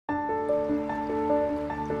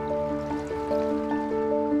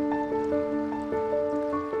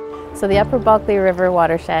So the Upper Bulkley River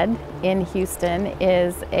Watershed in Houston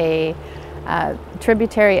is a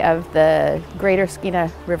tributary of the Greater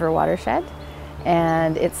Skeena River Watershed,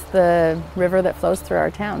 and it's the river that flows through our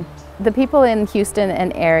town. The people in Houston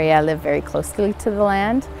and area live very closely to the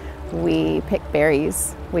land. We pick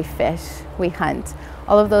berries, we fish, we hunt.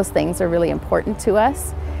 All of those things are really important to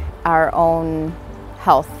us, our own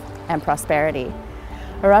health and prosperity.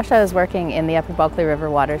 A Rocha is working in the Upper Bulkley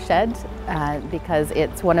River Watershed because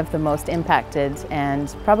it's one of the most impacted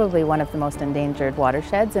and probably one of the most endangered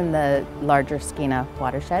watersheds in the larger Skeena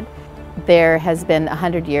watershed. There has been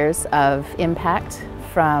 100 years of impact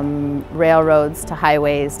from railroads to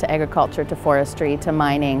highways to agriculture to forestry to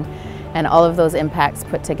mining, and all of those impacts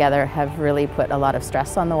put together have really put a lot of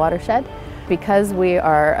stress on the watershed. Because we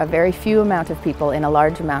are a very few amount of people in a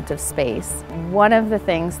large amount of space, one of the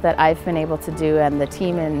things that I've been able to do and the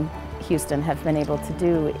team in Houston have been able to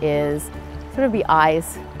do is sort of be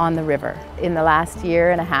eyes on the river. In the last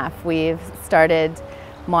year and a half, we've started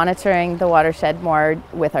monitoring the watershed more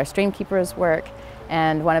with our streamkeepers work,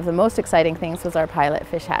 and one of the most exciting things was our pilot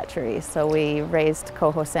fish hatchery. So we raised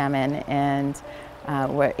coho salmon and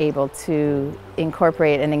were able to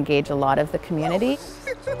incorporate and engage a lot of the community.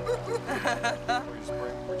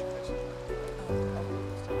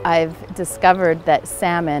 I've discovered that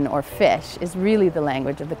salmon or fish is really the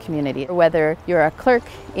language of the community. Whether you're a clerk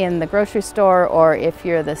in the grocery store or if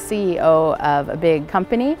you're the CEO of a big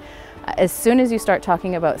company, as soon as you start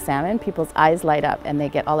talking about salmon, people's eyes light up and they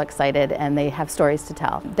get all excited and they have stories to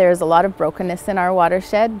tell. There's a lot of brokenness in our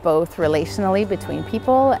watershed, both relationally between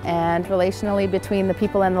people and relationally between the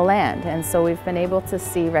people and the land. And so we've been able to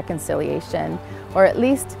see reconciliation, or at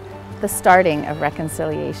least the starting of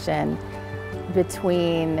reconciliation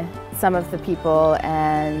between some of the people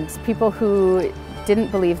and people who didn't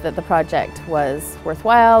believe that the project was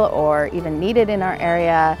worthwhile or even needed in our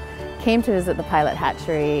area, came to visit the pilot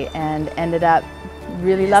hatchery and ended up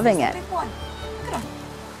really loving it. Is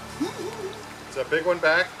that big one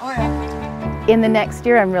back? Oh yeah. In the next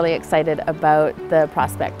year, I'm really excited about the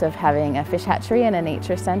prospect of having a fish hatchery and a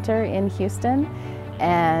nature center in Houston,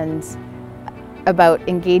 and about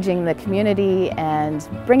engaging the community and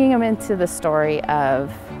bringing them into the story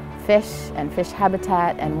of fish and fish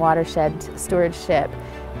habitat and watershed stewardship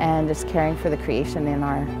and just caring for the creation in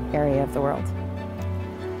our area of the world.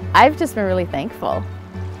 I've just been really thankful.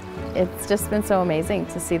 It's just been so amazing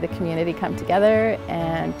to see the community come together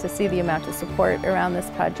and to see the amount of support around this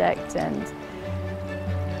project, and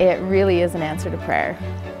it really is an answer to prayer.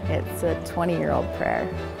 It's a 20-year-old prayer,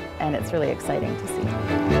 and it's really exciting to see.